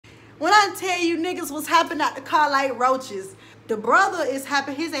When I tell you niggas was hopping out the car like roaches, the brother is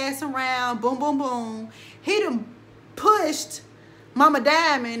hopping his ass around, boom, boom, boom. He done pushed Mama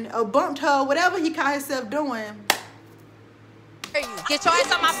Diamond or bumped her, whatever he caught himself doing. Get your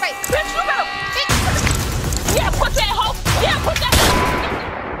ass on my face. Bitch, you better. Yeah, put that hoe. Yeah, put that.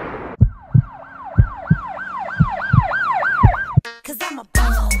 Cause I'm a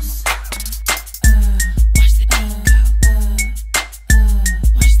boss.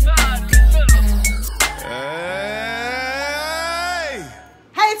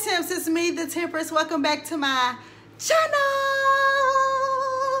 Hey Temps, it's me, the Temperance. Welcome back to my channel.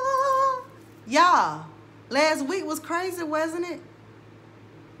 Y'all, last week was crazy, wasn't it?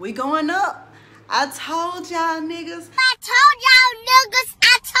 We going up. I told y'all niggas. I told y'all niggas.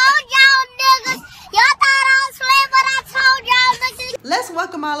 Y'all thought I was playing, but I told y'all niggas. Let's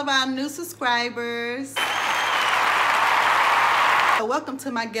welcome all of our new subscribers. Welcome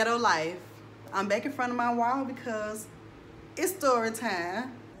to my ghetto life. I'm back in front of my wall because it's story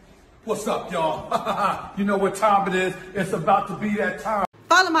time. What's up, y'all? You know what time it is. It's about to be that time.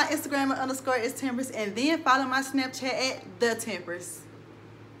 Follow my Instagram at _istemperance and then follow my Snapchat at thetemperance.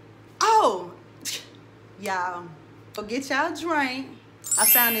 Oh, y'all, go get y'all a drink. I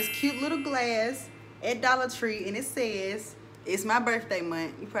found this cute little glass at Dollar Tree and it says, it's my birthday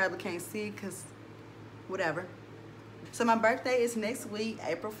month. You probably can't see because whatever. So my birthday is next week,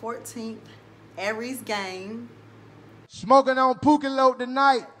 April 14th, Aries game. Smoking on Pookie Load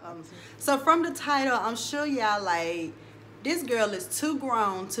tonight. So from the title, I'm sure y'all like, this girl is too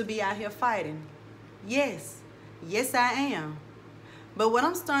grown to be out here fighting. Yes, yes I am. But what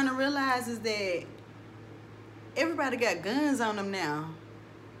I'm starting to realize is that everybody got guns on them now.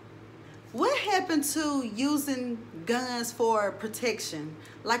 What happened to using guns for protection?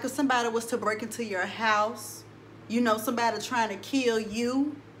 Like if somebody was to break into your house, you know, somebody trying to kill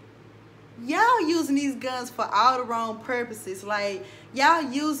you. Y'all using these guns for all the wrong purposes. Like, y'all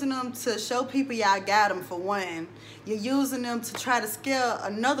using them to show people y'all got them, for one. You're using them to try to scare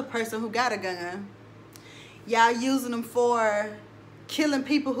another person who got a gun. Y'all using them for killing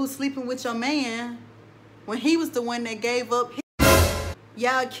people who sleeping with your man when he was the one that gave up.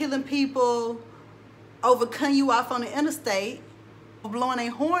 Y'all killing people over cutting you off on the interstate, blowing a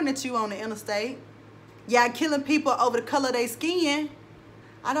horn at you on the interstate. Y'all killing people over the color of their skin.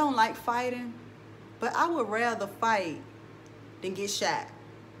 I don't like fighting, but I would rather fight than get shot.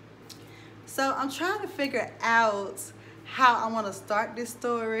 So I'm trying to figure out how I want to start this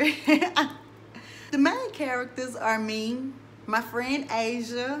story. The main characters are me, my friend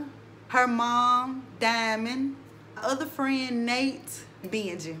Asia, her mom, Diamond, my other friend Nate,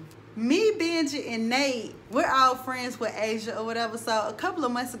 Benji. Me, Benji, and Nate, we're all friends with Asia or whatever. So a couple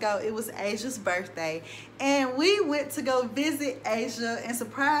of months ago, it was Asia's birthday. And we went to go visit Asia and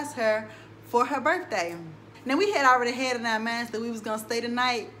surprise her for her birthday. Now, we had already had in our minds that we was going to stay the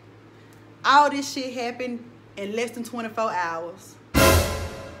night. All this shit happened in less than 24 hours.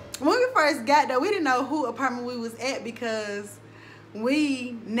 When we first got there, we didn't know who apartment we was at because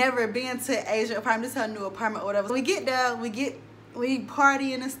we never been to Asia's apartment. This is her new apartment or whatever. So we get there, we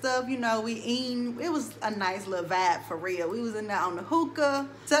partying and stuff, you know, we eating. It was a nice little vibe for real. We was in there on the hookah.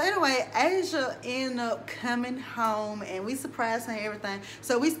 So anyway, Asia ended up coming home and we surprised her and everything.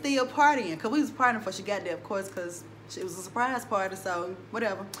 So we still partying, because we was partying before she got there, of course, because it was a surprise party, so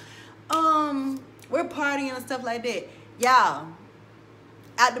whatever. We're partying and stuff like that. Y'all,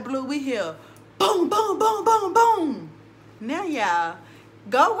 out the blue, we hear boom, boom, boom, boom, boom. Now, y'all,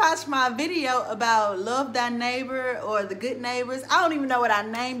 go watch my video about Love Thy Neighbor or The Good Neighbors. I don't even know what I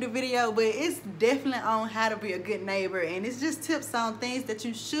named the video, but it's definitely on how to be a good neighbor. And it's just tips on things that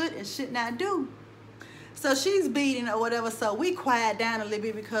you should and should not do. So she's beating or whatever, so we quiet down a little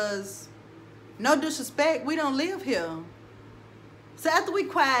bit because, no disrespect, we don't live here. So after we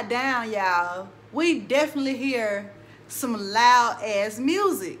quiet down, y'all, we definitely hear some loud ass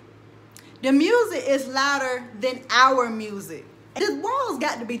music. The music is louder than our music. The walls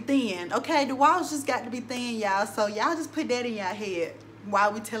got to be thin, okay? The walls just got to be thin, y'all. So y'all just put that in y'all head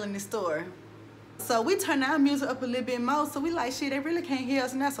while we telling this story. So we turn our music up a little bit more. So we like, shit, they really can't hear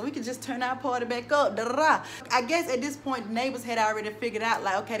us now. So we can just turn our party back up. Da, da, da. I guess at this point, the neighbors had already figured out,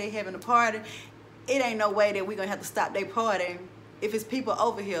 like, okay, they having a party. It ain't no way that we're going to have to stop their party if it's people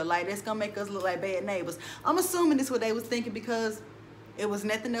over here. Like, that's going to make us look like bad neighbors. I'm assuming this is what they was thinking because it was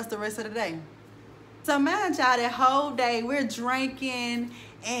nothing else the rest of the day. So mind y'all, that whole day we're drinking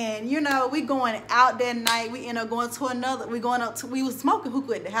and you know we going out that night. We end up going to another. We was smoking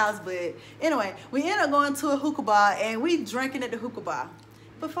hookah at the house, but anyway, we end up going to a hookah bar and we drinking at the hookah bar.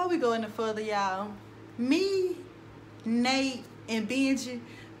 Before we go any further, y'all, me, Nate, and Benji,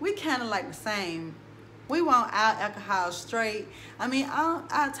 we kind of like the same. We want our alcohol straight. I mean,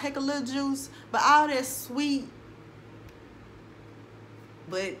 I'll take a little juice, but all that sweet.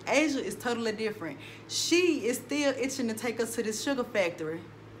 But Asia is totally different. She is still itching to take us to this sugar factory.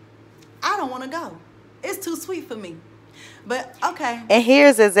 I don't want to go. It's too sweet for me. But okay. And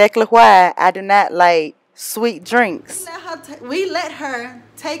here's exactly why I do not like sweet drinks. We let her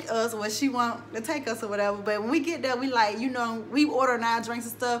take us where she want to take us or whatever. But when we get there, we like, you know, we ordering our drinks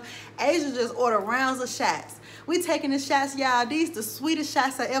and stuff. Asia just order rounds of shots. We taking the shots, y'all. These the sweetest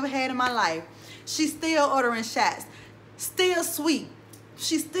shots I ever had in my life. She's still ordering shots. Still sweet.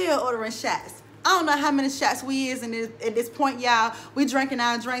 She's still ordering shots. I don't know how many shots we is in at this point, y'all. We drinking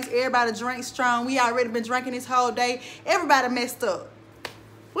our drinks. Everybody drinks strong. We already been drinking this whole day. Everybody messed up.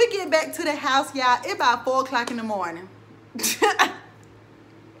 We get back to the house, y'all. It's about 4 o'clock in the morning.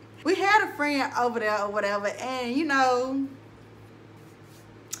 We had a friend over there or whatever, and you know,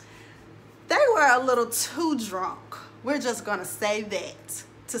 they were a little too drunk. We're just gonna say that,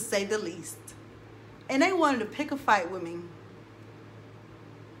 to say the least. And they wanted to pick a fight with me.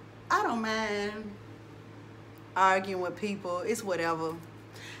 I don't mind arguing with people. It's whatever.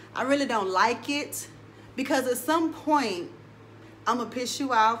 I really don't like it because at some point I'm gonna piss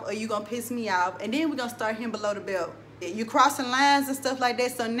you off or you gonna piss me off, and then we're gonna start hitting below the belt. You crossing lines and stuff like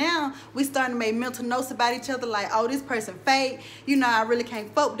that. So now we starting to make mental notes about each other like, oh, this person fake. You know, I really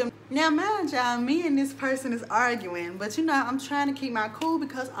can't fuck with them. Now, mind y'all, me and this person is arguing, but you know, I'm trying to keep my cool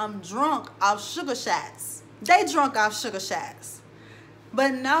because I'm drunk off sugar shots. They drunk off sugar shots.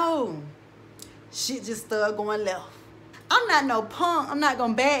 But no, shit just started going left. I'm not no punk. I'm not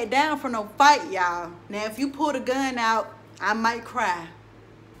gonna back down for no fight, y'all. Now, if you pull the gun out, I might cry.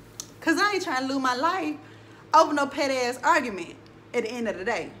 Cause I ain't trying to lose my life over no pet ass argument at the end of the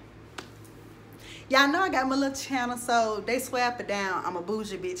day. Y'all know I got my little channel, so they swear up and down I'm a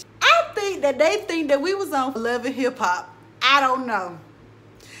bougie bitch. I think that they think that we was on Love and Hip Hop. I don't know.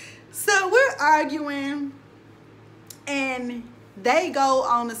 So we're arguing, and they go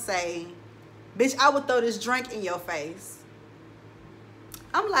on to say, bitch, I would throw this drink in your face.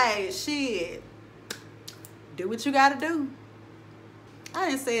 I'm like, shit, do what you gotta do. I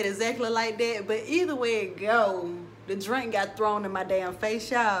didn't say it exactly like that, but either way it go, the drink got thrown in my damn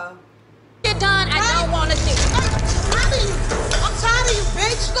face, y'all. Get done, I don't want to see. I'm tired of you,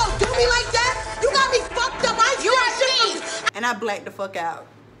 bitch. You gonna do me like that? You got me fucked up. You are me. And I blacked the fuck out.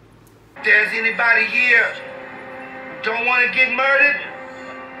 If there's anybody here who don't want to get murdered,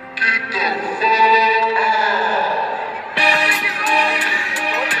 get the fuck out.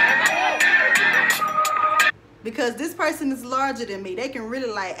 Because this person is larger than me. They can really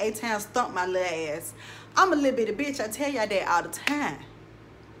like A-Town stump my little ass. I'm a little bitty bitch. I tell y'all that all the time.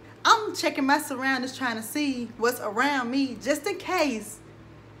 I'm checking my surroundings trying to see what's around me just in case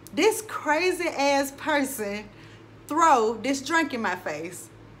this crazy ass person throw this drink in my face.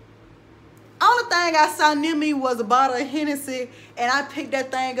 Only thing I saw near me was a bottle of Hennessy, and I picked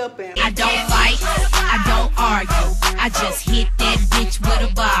that thing up and I don't fight, I don't argue. I just hit that bitch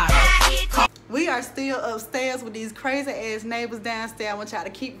with a bottle. We are still upstairs with these crazy ass neighbors downstairs. I want y'all to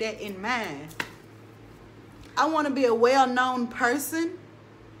keep that in mind. I want to be a well-known person.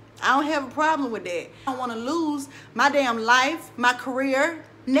 I don't have a problem with that. I don't want to lose my damn life, my career,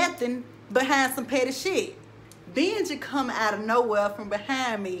 nothing behind some petty shit. Benji come out of nowhere from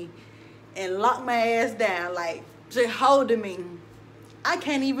behind me and lock my ass down, like just holding me. I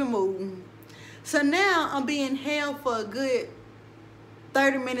can't even move. So now I'm being held for a good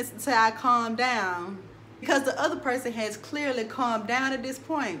 30 minutes until I calm down, because the other person has clearly calmed down at this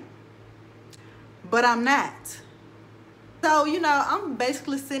point, but I'm not. So, you know, I'm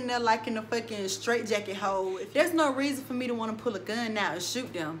basically sitting there like in a fucking straitjacket hole. There's no reason for me to want to pull a gun out and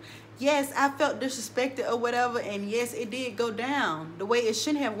shoot them. Yes, I felt disrespected or whatever, and yes, it did go down the way it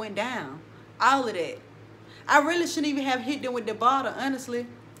shouldn't have went down. All of that. I really shouldn't even have hit them with the bottle, honestly.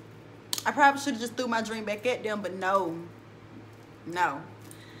 I probably should have just threw my drink back at them, but no. No.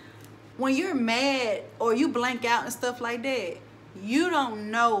 When you're mad or you blank out and stuff like that, you don't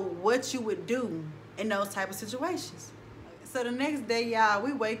know what you would do in those type of situations. So the next day, y'all,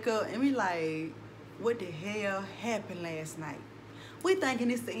 we wake up and we like, what the hell happened last night? We thinking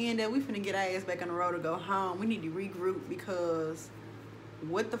it's the end that we finna get our ass back on the road to go home. We need to regroup because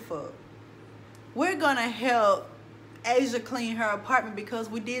what the fuck? We're gonna help Asia clean her apartment because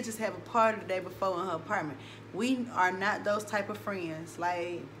we did just have a party the day before in her apartment. We are not those type of friends.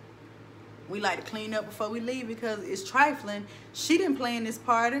 Like, we like to clean up before we leave because it's trifling. She didn't plan this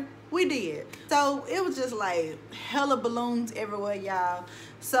party. We did. So it was just like hella balloons everywhere, y'all.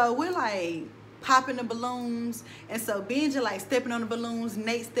 So we're like, popping the balloons. And so Benji like stepping on the balloons,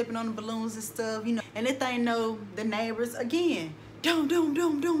 Nate stepping on the balloons and stuff, you know. And this thing know the neighbors again. Doom, doom,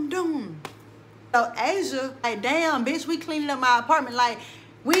 doom, doom, doom. So Asia, like, damn, bitch, we cleaning up my apartment. Like,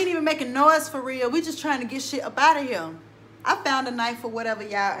 we ain't even making noise for real. We just trying to get shit up out of here. I found a knife or whatever,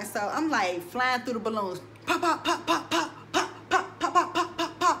 y'all. And so I'm like flying through the balloons. Pop, pop, pop, pop, pop, pop, pop, pop, pop, pop,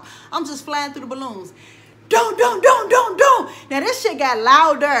 pop, pop. I'm just flying through the balloons. Don't. Now this shit got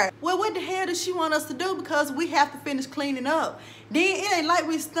louder. Well, what the hell does she want us to do? Because we have to finish cleaning up. Then it ain't like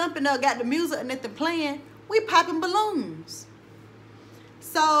we stumping up, got the music and nothing playing. We popping balloons.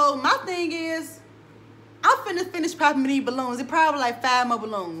 So my thing is, I'm finna finish popping these balloons. It probably like 5 more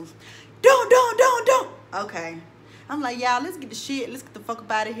balloons. Don't. Okay. I'm like, y'all, let's get the shit. Let's get the fuck up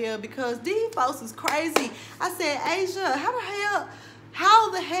out of here because these folks is crazy. I said, Asia,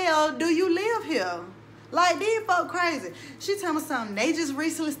 how the hell do you live here? Like, these folk crazy. She tell me something. They just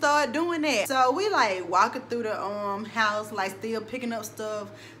recently started doing that. So we like walking through the house, like still picking up stuff.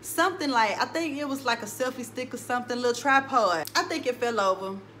 Something like, I think it was like a selfie stick or something, little tripod. I think it fell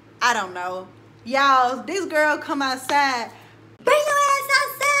over. I don't know. Y'all, this girl come outside. Bring your ass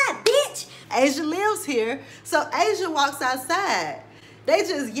outside, bitch. Asia lives here. So Asia walks outside. They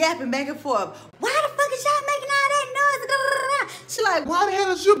just yapping back and forth. Why the fuck is y'all making all that noise? She like, Why the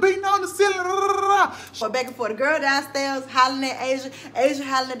hell is you beating on the ceiling? so back and forth. The girl downstairs hollering at Asia. Asia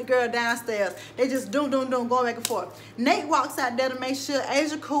hollering at the girl downstairs. They just doom, going back and forth. Nate walks out there to make sure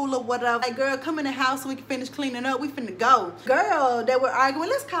Asia cool or whatever. Like, girl, come in the house so we can finish cleaning up. We finna go. Girl, they were arguing.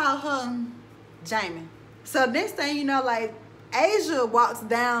 Let's call her Jamie. So next thing you know, like, Asia walks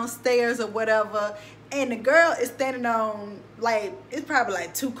downstairs or whatever, and the girl is standing on, like, it's probably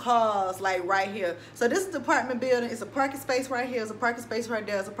like 2 cars, like, right here. So this is the apartment building. It's a parking space right here. It's a parking space right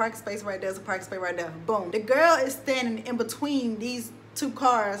there. It's a parking space right there. It's a parking space right there. Boom. The girl is standing in between these 2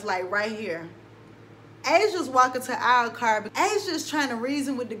 cars, like, right here. Asia's walking to our car. Asia's trying to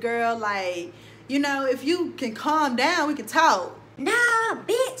reason with the girl, like, you know, if you can calm down, we can talk. Nah,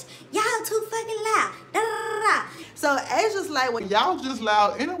 bitch, y'all too fucking loud. So Asia's like, well, Y'all just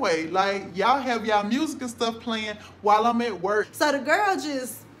loud anyway. Like, y'all have y'all music and stuff playing while I'm at work. so the girl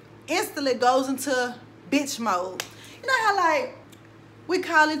just instantly goes into bitch mode. You know how, like, we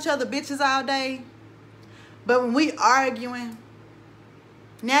call each other bitches all day, but when we arguing,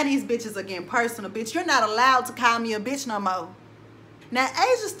 now these bitches are getting personal. Bitch, you're not allowed to call me a bitch no more. Now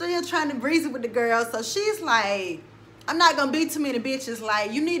Asia's still trying to reason with the girl, so she's like, I'm not gonna be too many bitches.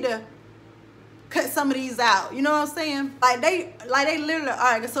 Like, you need to cut some of these out. You know what I'm saying? Like they literally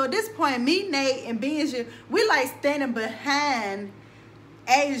argue. So at this point, me, Nate, and Benji, we like standing behind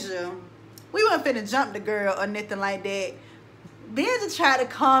Asia. We weren't finna jump the girl or nothing like that. Benji tried to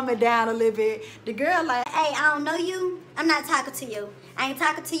calm it down a little bit. The girl like, Hey, I don't know you. I'm not talking to you. I ain't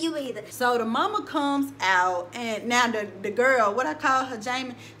talking to you either. so the mama comes out, and now the girl, what I call her,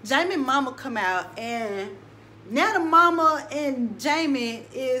 Jamie mama come out, and now the mama and Jamie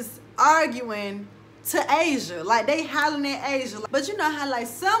is arguing to Asia. Like, they hollering at Asia. But you know how, like,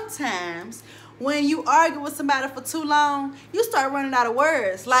 sometimes when you argue with somebody for too long, you start running out of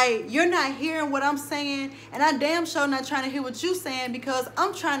words. Like, you're not hearing what I'm saying, and I damn sure not trying to hear what you saying because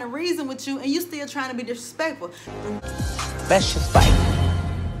I'm trying to reason with you and you still trying to be disrespectful. Let's just fight.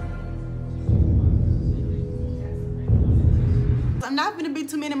 I'm not gonna be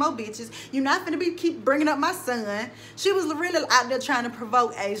too many more bitches. You're not gonna keep bringing up my son. She was really out there trying to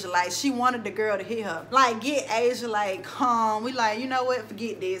provoke Asia. Like, she wanted the girl to hit her. Like, get Asia, like, calm. We like, you know what?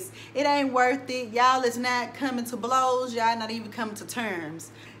 Forget this. It ain't worth it. Y'all is not coming to blows. Y'all not even coming to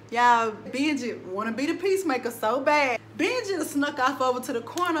terms. Y'all, Benji wanna be the peacemaker so bad. Benji snuck off over to the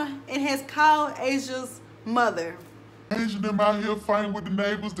corner and has called Asia's mother. Asia them out here fighting with the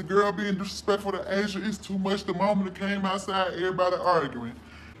neighbors, the girl being disrespectful to Asia. It's too much. The moment it came outside, everybody arguing.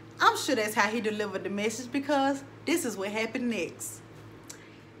 I'm sure that's how he delivered the message because this is what happened next.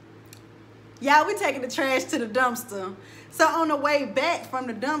 Y'all, we taking the trash to the dumpster. So on the way back from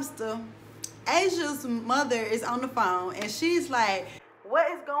the dumpster, Asia's mother is on the phone and she's like,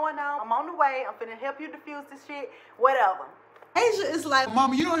 what is going on? I'm on the way. I'm finna help you defuse this shit, whatever. Asia is like,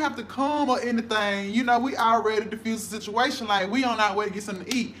 Mama, you don't have to come or anything. You know, we already diffused the situation. Like, we on our way to get something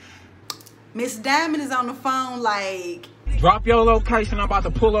to eat. Miss Diamond is on the phone like, drop your location. I'm about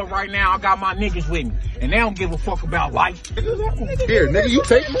to pull up right now. I got my niggas with me. And they don't give a fuck about life. Here, nigga, you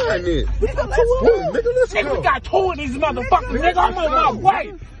take mine then. Let's Nigga, we got 2 of these motherfuckers, nigga. I'm on my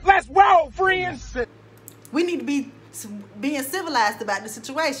way. Let's roll, friends. we need to be being civilized about the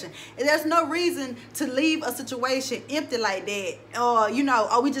situation. And there's no reason to leave a situation empty like that. Or, you know,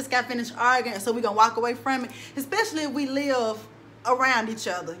 oh, we just got finished arguing, so we're going to walk away from it. Especially if we live around each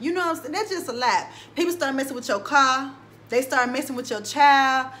other. You know what I'm saying? That's just a lot. People start messing with your car. They start messing with your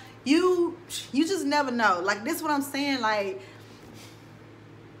child. You just never know. Like, this is what I'm saying. Like,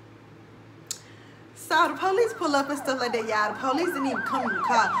 so the police pull up and stuff like that, y'all. The police didn't even come in the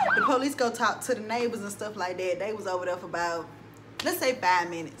car. The police go talk to the neighbors and stuff like that. They was over there for about, let's say, 5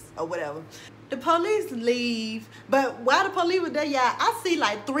 minutes or whatever. The police leave, but while the police was there, y'all, I see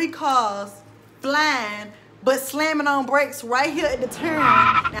like 3 cars flying, but slamming on brakes right here at the turn.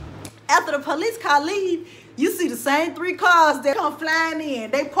 Now, after the police car leave, you see the same 3 cars that come flying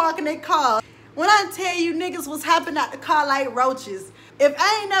in. They parking their cars. When I tell you niggas was hopping out the car like roaches, if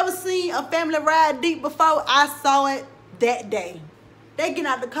I ain't never seen a family ride deep before, I saw it that day. They get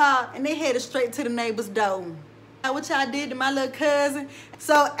out the car and they headed straight to the neighbor's door. What y'all did to my little cousin.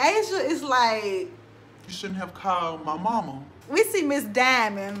 So Asia is like, You shouldn't have called my mama. we see Miss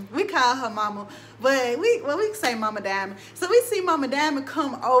Diamond. We call her mama, but we can say Mama Diamond. So we see Mama Diamond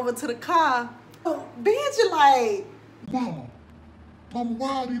come over to the car. Benji like, Mama, why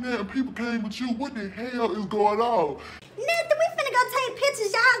all these damn people came with you? What the hell is going on? Nothing, we finna go take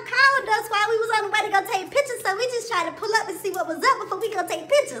pictures. Y'all called us while we was on the way to go take pictures, so we just tried to pull up and see what was up before we go take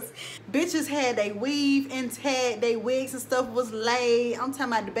pictures. bitches had they weave intact, they wigs and stuff was laid. I'm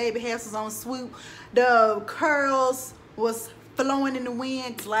talking about the baby hairs was on swoop. The curls was flowing in the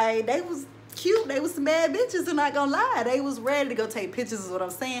wind. Like, they was cute. They was some bad bitches, I'm not gonna lie. They was ready to go take pictures is what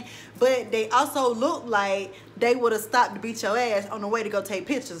I'm saying. But they also looked like they would have stopped to beat your ass on the way to go take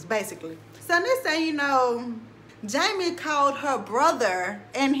pictures, basically. So next thing you know, Jamie called her brother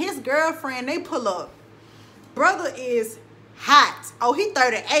and his girlfriend. They pull up. Brother is hot. Oh, he 38. What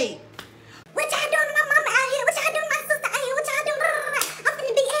y'all doing to my mama out here? What y'all doing to my sister out here? What y'all doing? I'm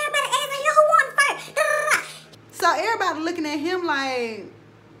finna beat everybody ass out here. Who won first? So everybody looking at him like,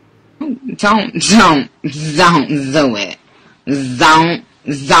 Don't do it.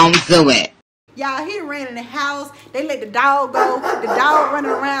 Don't do it. y'all, he ran in the house. They let the dog go. The dog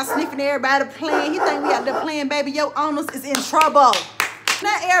running around sniffing everybody playing. He think we out there playing, baby. Your owners is in trouble.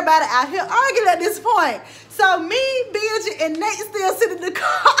 Now everybody out here arguing at this point. So me, Benji, and Nate still sitting in the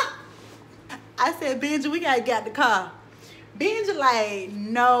car. I said, Benji, we gotta get out the car. Benji like,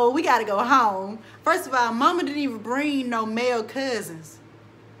 no, we gotta go home. First of all, mama didn't even bring no male cousins.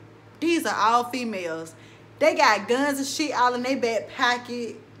 These are all females. They got guns and shit all in their back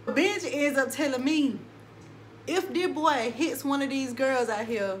pocket. Benji ends up telling me, if this boy hits one of these girls out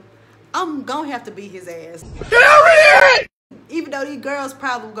here, I'm gonna have to beat his ass. Even though these girls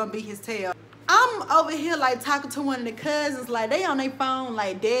probably gonna beat his tail. I'm over here like talking to one of the cousins, like they on their phone,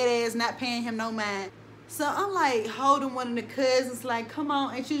 like dead ass, not paying him no mind. So I'm like holding one of the cousins, like, come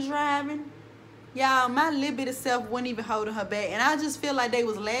on, ain't you driving? Y'all, my little bit of self wasn't even holding her back. And I just feel like they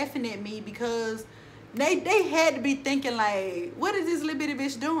was laughing at me because they had to be thinking like, what is this little bitty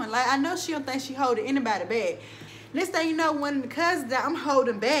bitch doing? Like, I know she don't think she holding anybody back. Next thing you know, one of the cousins that I'm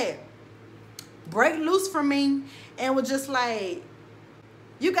holding back break loose from me and was just like,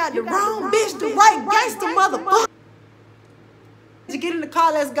 you got the wrong bitch, the right gangster motherfucker. You get in the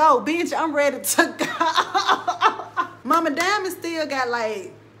car, let's go. Benji, I'm ready to go. Mama Diamond still got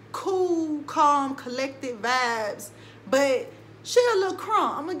like cool, calm, collected vibes, but she a little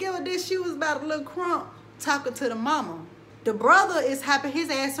crump. I'm gonna give her this. She was about a little crump talking to the mama. The brother is hopping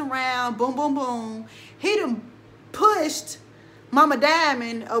his ass around, boom, boom, boom. He done pushed Mama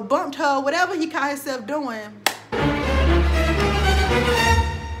Diamond or bumped her, whatever he caught himself doing.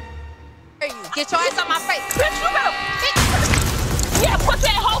 Get your ass on my face. Bitch, you better. Yeah, put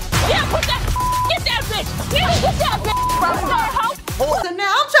that hoe. Yeah, put that. Get that bitch. Yeah, get that bitch. Bro, hoe. So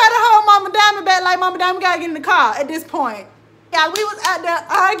now I'm trying to hold Mama Diamond back like Mama Diamond gotta get in the car at this point. Yeah, we was out there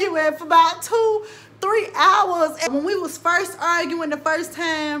arguing for about 2-3 hours. And when we was first arguing the first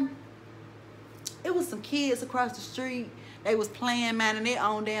time, it was some kids across the street. They was playing, minding their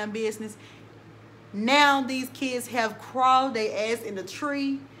own damn business. Now these kids have crawled their ass in the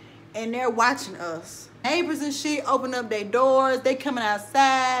tree and they're watching us. Neighbors and shit open up their doors. They coming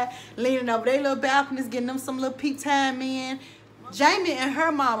outside, leaning over their little balconies, getting them some little peak time in. Jamie and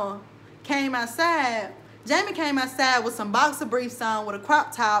her mama came outside. Jamie came outside with some boxer briefs on with a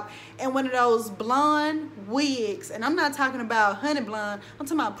crop top and one of those blonde wigs. And I'm not talking about honey blonde. I'm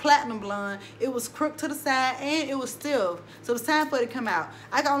talking about platinum blonde. It was crooked to the side and it was stiff. So it was time for it to come out.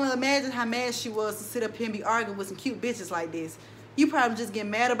 I can only imagine how mad she was to sit up here and be arguing with some cute bitches like this. You probably just get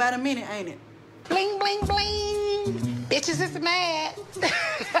mad about a minute, ain't it? Bling, bling, bling. Bitches is mad.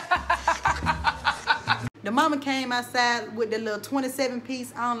 The mama came outside with the little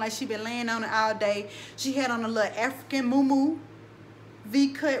 27-piece on like she been laying on it all day. She had on a little African muumuu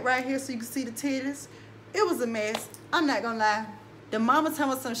V-cut right here so you can see the titties. It was a mess. I'm not gonna lie. The mama told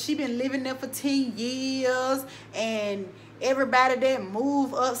me something. She been living there for 10 years, and everybody that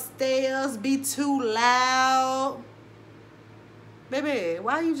move upstairs be too loud. Baby,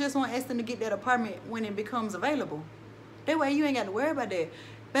 why you just want to ask them to get that apartment when it becomes available? That way you ain't got to worry about that.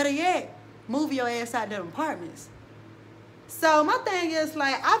 Better yet, move your ass out them apartments. So my thing is,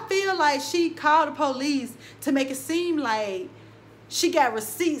 like, I feel like she called the police to make it seem like she got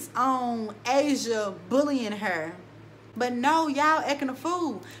receipts on Asia bullying her. But no, y'all acting a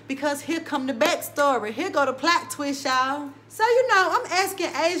fool, because here come the backstory. Here go the plot twist, y'all. So, you know, I'm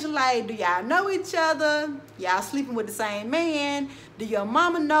asking Asia, like, do y'all know each other? Y'all sleeping with the same man? Do your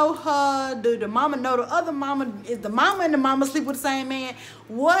mama know her? Do the mama know the other mama? Is the mama and the mama sleep with the same man?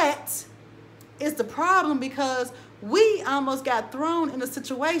 What is the problem? Because we almost got thrown in a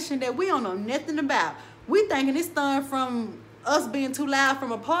situation that we don't know nothing about. We thinking it's done from us being too loud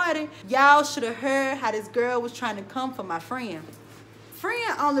from a party. Y'all should have heard how this girl was trying to come for my friend.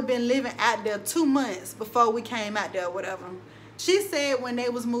 Friend only been living out there 2 months before we came out there or whatever. She said when they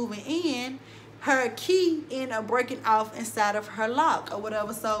was moving in, her key ended up breaking off inside of her lock or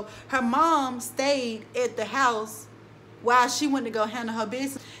whatever. So her mom stayed at the house while she went to go handle her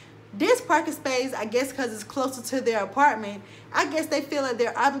business. This parking space, I guess because it's closer to their apartment, I guess they feel like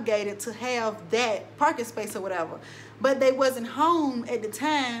they're obligated to have that parking space or whatever. But they wasn't home at the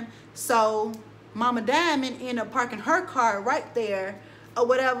time, so Mama Diamond ended up parking her car right there or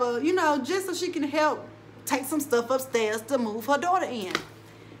whatever, you know, just so she can help take some stuff upstairs to move her daughter in.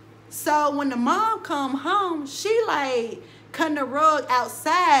 So when the mom come home, she like cutting the rug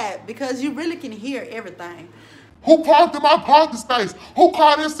outside because you really can hear everything. Who parked in my parking space? Who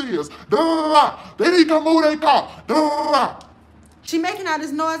car this is? Da, da, da. They need to move their car. Da, da, da. She making all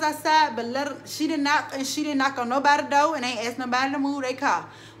this noise outside, but she didn't knock on nobody's door and ain't asked nobody to move their car.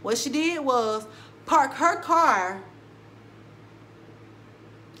 What she did was park her car.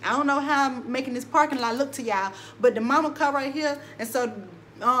 I don't know how I'm making this parking lot look to y'all, but the mama car right here, and so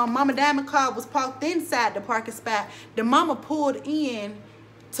Mama Diamond car was parked inside the parking spot. The mama pulled in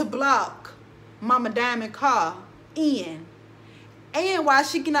to block Mama Diamond car in. And while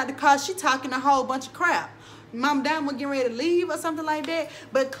she getting out the car, she talking a whole bunch of crap. Mama Diamond was getting ready to leave or something like that.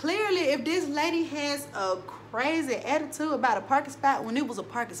 But clearly, if this lady has a crazy attitude about a parking spot, when it was a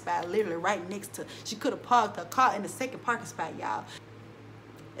parking spot literally right next to, she could have parked her car in the second parking spot, y'all.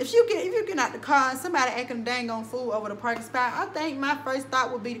 If you get out the car and somebody acting a dang on fool over the parking spot, I think my first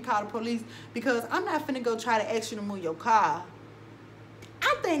thought would be to call the police, because I'm not finna go try to ask you to move your car.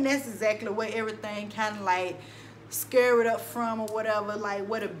 I think that's exactly where everything kind of like scurried up from or whatever, like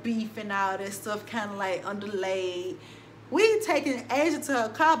where the beef and all that stuff kind of like underlaid. We taking Asia to her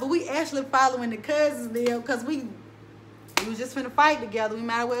car, but we actually following the cousins there because we was just finna fight together. We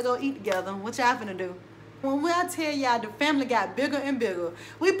might as well go eat together. What y'all finna do? When I tell y'all the family got bigger and bigger,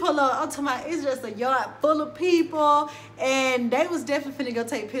 we pull up, I'm talking about, it's just a yard full of people, and they was definitely finna go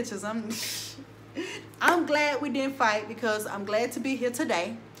take pictures. I'm glad we didn't fight, because I'm glad to be here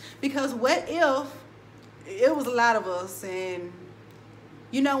today. Because what if it was a lot of us, and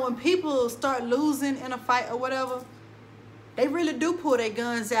you know, when people start losing in a fight or whatever, they really do pull their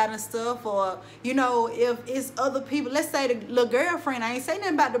guns out and stuff. Or, you know, if it's other people, let's say the little girlfriend, I ain't saying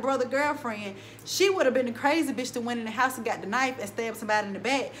nothing about the brother girlfriend, she would have been the crazy bitch that went in the house and got the knife and stabbed somebody in the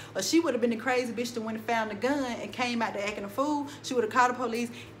back. Or she would have been the crazy bitch that went and found the gun and came out there acting a fool. She would have called the police.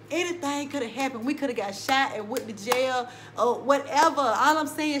 Anything could have happened. We could have got shot and went to jail or whatever. All I'm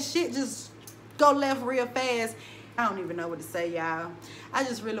saying, shit just go left real fast. I don't even know what to say, y'all. I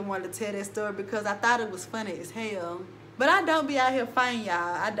just really wanted to tell that story because I thought it was funny as hell. But I don't be out here fighting, y'all.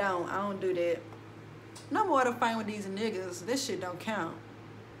 I don't do that. No more to fight with these niggas. This shit don't count.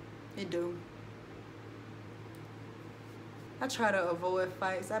 It do. I try to avoid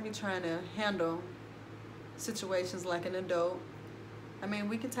fights. I be trying to handle situations like an adult. I mean,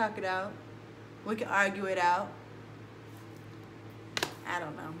 we can talk it out. We can argue it out. I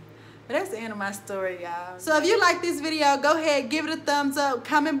don't know. But that's the end of my story, y'all. So if you like this video, go ahead, give it a thumbs up,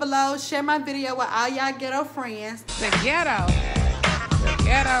 comment below, share my video with all y'all ghetto friends. The ghetto. The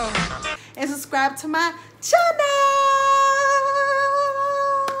ghetto. And subscribe to my channel.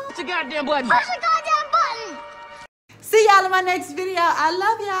 Push the goddamn button. Push the goddamn button. See y'all in my next video. I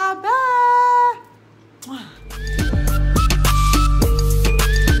love y'all. Bye.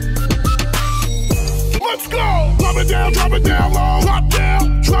 Let's go! Drop it down low.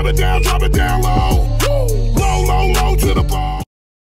 Drop it down low.